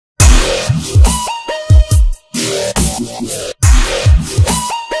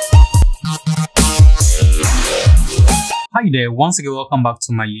there. Once again, welcome back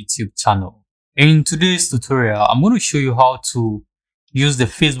to my YouTube channel. In today's tutorial, I'm going to show you how to use the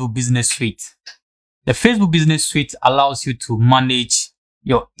Facebook Business Suite. The Facebook Business Suite allows you to manage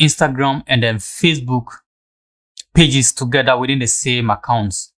your Instagram and then Facebook pages together within the same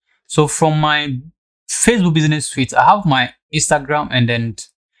accounts. So from my Facebook Business Suite, I have my Instagram and then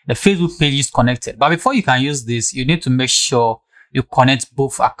the Facebook pages connected. But before you can use this, you need to make sure you connect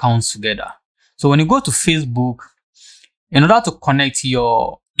both accounts together. So when you go to Facebook, in order to connect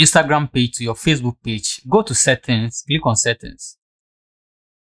your Instagram page to your Facebook page, go to settings, click on settings.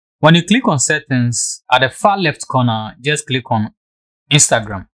 When you click on settings, at the far left corner, just click on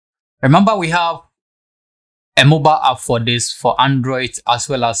Instagram. Remember, we have a mobile app for this for Android as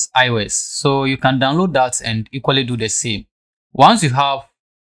well as iOS. So you can download that and equally do the same. Once you have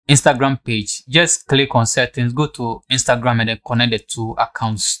Instagram page, just click on settings, go to Instagram and then connect the two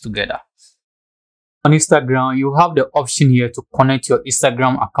accounts together. On Instagram, you have the option here to connect your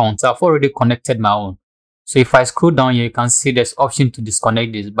Instagram account. I've already connected my own. So if I scroll down here, you can see there's option to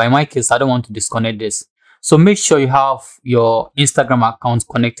disconnect this. But in my case, I don't want to disconnect this. So make sure you have your Instagram account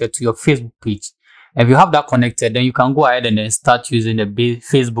connected to your Facebook page. If you have that connected, then you can go ahead and then start using the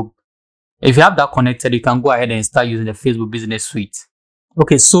Facebook. If you have that connected, you can go ahead and start using the Facebook Business Suite.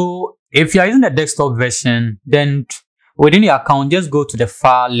 Okay, so if you are using the desktop version, then within your account, just go to the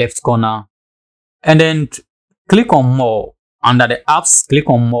far left corner and then click on more. Under the apps, click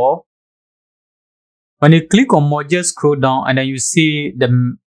on more. When you click on more, just scroll down and then you see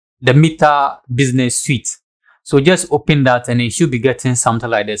the Meta Business Suite. So just open that and it should be getting something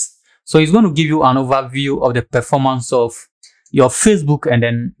like this. So it's going to give you an overview of the performance of your Facebook and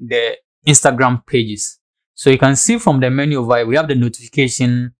then the Instagram pages. So you can see from the menu over here, we have the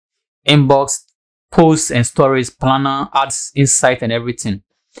notification, inbox, posts and stories, planner, ads, insight and everything.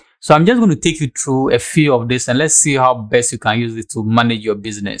 So I'm just going to take you through a few of this and let's see how best you can use it to manage your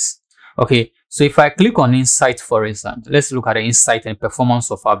business. Okay, so if I click on insight, for instance, let's look at the insight and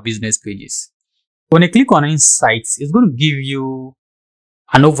performance of our business pages. When I click on insights, it's going to give you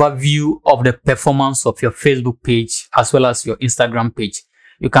an overview of the performance of your Facebook page as well as your Instagram page.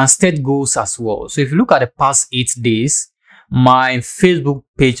 You can set goals as well. So if you look at the past 8 days, my Facebook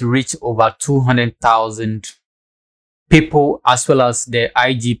page reached over 200,000 people, as well as the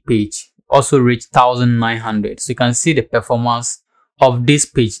IG page also reached 1,900. So you can see the performance of this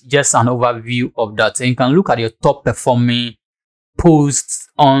page, just an overview of that. And you can look at your top performing posts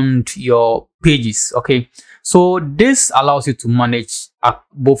on your pages. Okay, so this allows you to manage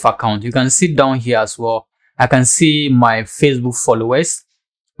both accounts. You can see down here as well. I can see my Facebook followers,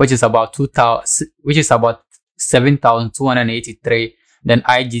 which is about 7,283. Then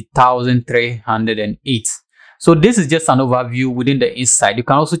IG 1,308. So this is just an overview within the insight. You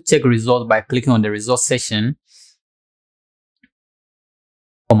can also check results by clicking on the results section.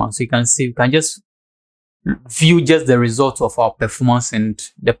 So you can see, you can just view just the results of our performance in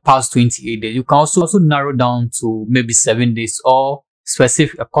the past 28 days. You can also narrow down to maybe 7 days or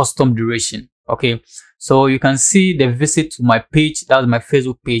specific a custom duration. Okay, so you can see the visit to my page, that's my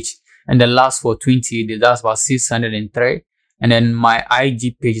Facebook page, and the last for 28 days, that's about 603. And then my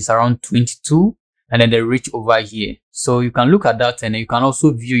IG page is around 22. And then the reach over here. So you can look at that and you can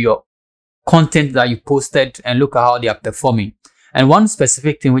also view your content that you posted and look at how they are performing. And one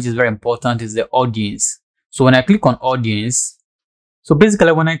specific thing which is very important is the audience. So when I click on audience, so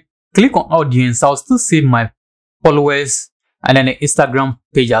basically when I click on audience, I'll still see my followers and then the Instagram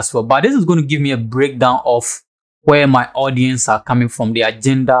page as well. But this is going to give me a breakdown of where my audience are coming from, the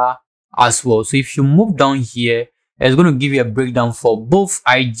agenda as well. So if you move down here, it's going to give you a breakdown for both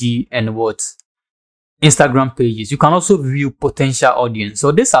IG and what? Instagram pages. You can also view potential audience.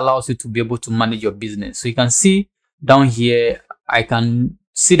 So this allows you to be able to manage your business. So you can see down here, I can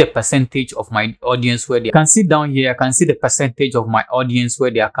see the percentage of my audience where they can see down here. I can see the percentage of my audience where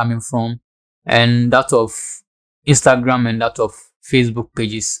they are coming from, and that of Instagram and that of Facebook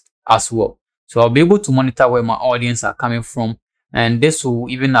pages as well. So I'll be able to monitor where my audience are coming from, and this will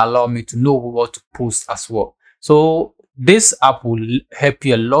even allow me to know what to post as well. So this app will help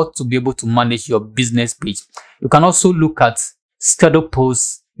you a lot to be able to manage your business page. You can also look at schedule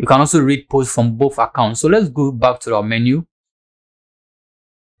posts. You can also read posts from both accounts. So let's go back to our menu.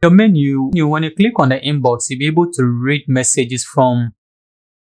 Your menu, when you click on the inbox, you'll be able to read messages from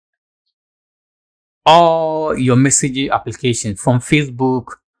all your messaging applications, from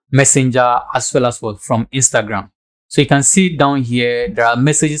Facebook, Messenger, as well as from Instagram. So you can see down here, there are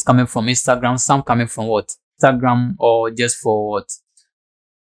messages coming from Instagram, some coming from what? Instagram, or just for what?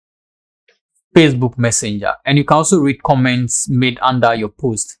 Facebook Messenger. And you can also read comments made under your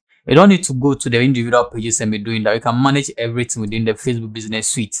post. You don't need to go to the individual pages and be doing that. You can manage everything within the Facebook Business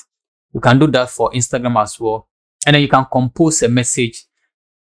Suite. You can do that for Instagram as well. And then you can compose a message.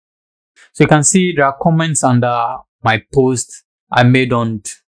 So you can see there are comments under my post I made on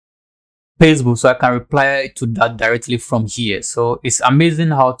Facebook, so I can reply to that directly from here. So it's amazing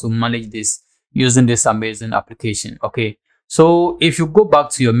how to manage this using this amazing application. Okay, so if you go back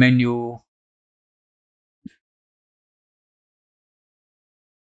to your menu,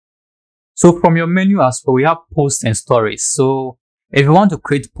 so from your menu as well, we have posts and stories. So if you want to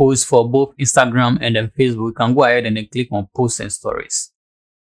create posts for both Instagram and then Facebook, you can go ahead and then click on posts and stories.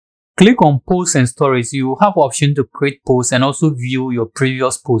 Click on posts and stories. You have option to create posts and also view your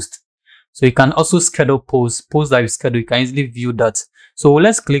previous post. So you can also schedule posts that you schedule. You can easily view that. So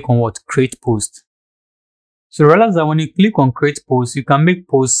let's click on what? Create post. So realize that when you click on create post, you can make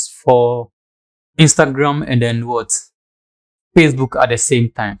posts for Instagram and then what? Facebook at the same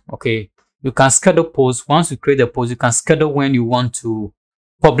time. Okay. You can schedule posts. Once you create a post, you can schedule when you want to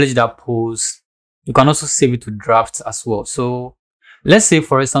publish that post. You can also save it to drafts as well. So let's say,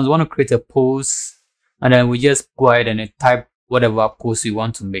 for instance, we want to create a post and then we just go ahead and type whatever post we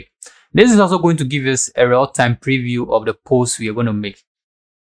want to make. This is also going to give us a real-time preview of the post we are going to make.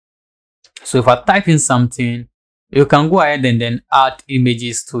 So if I type in something, you can go ahead and then add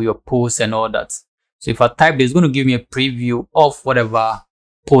images to your post and all that. So if I type this, it's going to give me a preview of whatever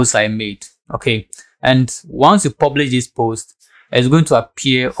post I made. Okay. And once you publish this post, it's going to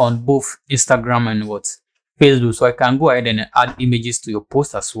appear on both Instagram and what? Facebook. So I can go ahead and add images to your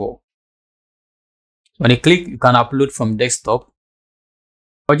post as well. When you click, you can upload from desktop.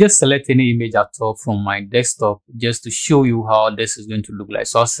 I'll just select any image at all from my desktop just to show you how this is going to look like.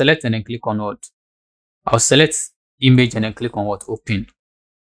 So I'll select and then click on what? I'll select image and then click on what? Open.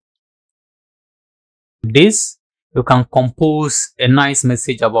 This, you can compose a nice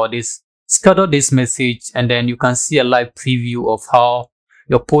message about this, schedule this message, and then you can see a live preview of how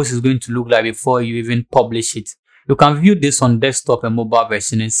your post is going to look like before you even publish it. You can view this on desktop and mobile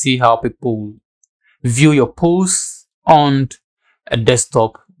version and see how people view your posts on a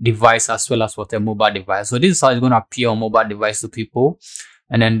desktop device as well as what a mobile device. So this is how it's going to appear on mobile device to people,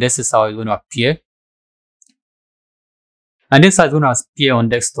 and then this is how it's going to appear, and this is how it's going to appear on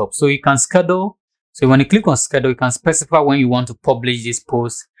desktop. So you can schedule. So when you click on schedule, you can specify when you want to publish this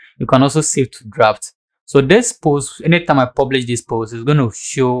post. You can also save to draft. So this post, anytime I publish this post, is going to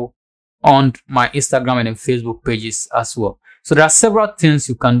show on my Instagram and then Facebook pages as well. So there are several things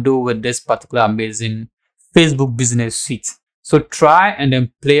you can do with this particular amazing Facebook Business Suite. So try and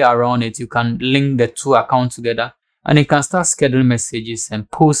then play around it. You can link the two accounts together and you can start scheduling messages and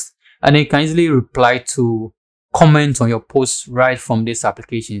posts, and you can easily reply to comments on your posts right from these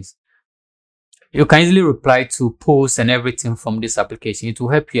applications. You can easily reply to posts and everything from this application. It will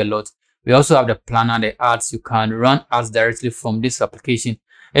help you a lot. We also have the planner, the ads. You can run ads directly from this application.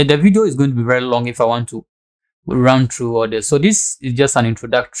 And the video is going to be very long if I want to run through all this. So this is just an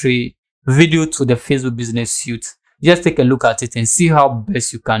introductory video to the Facebook Business Suite. Just take a look at it and see how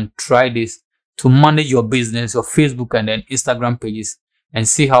best you can try this to manage your business, your Facebook and then Instagram pages, and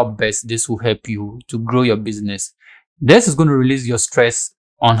see how best this will help you to grow your business. This is going to release your stress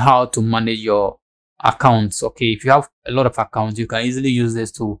on how to manage your accounts. Okay, if you have a lot of accounts, you can easily use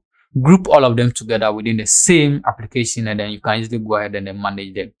this to group all of them together within the same application, and then you can easily go ahead and then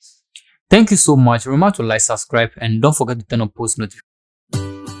manage them. Thank you so much. Remember to like, subscribe, and don't forget to turn on post notifications.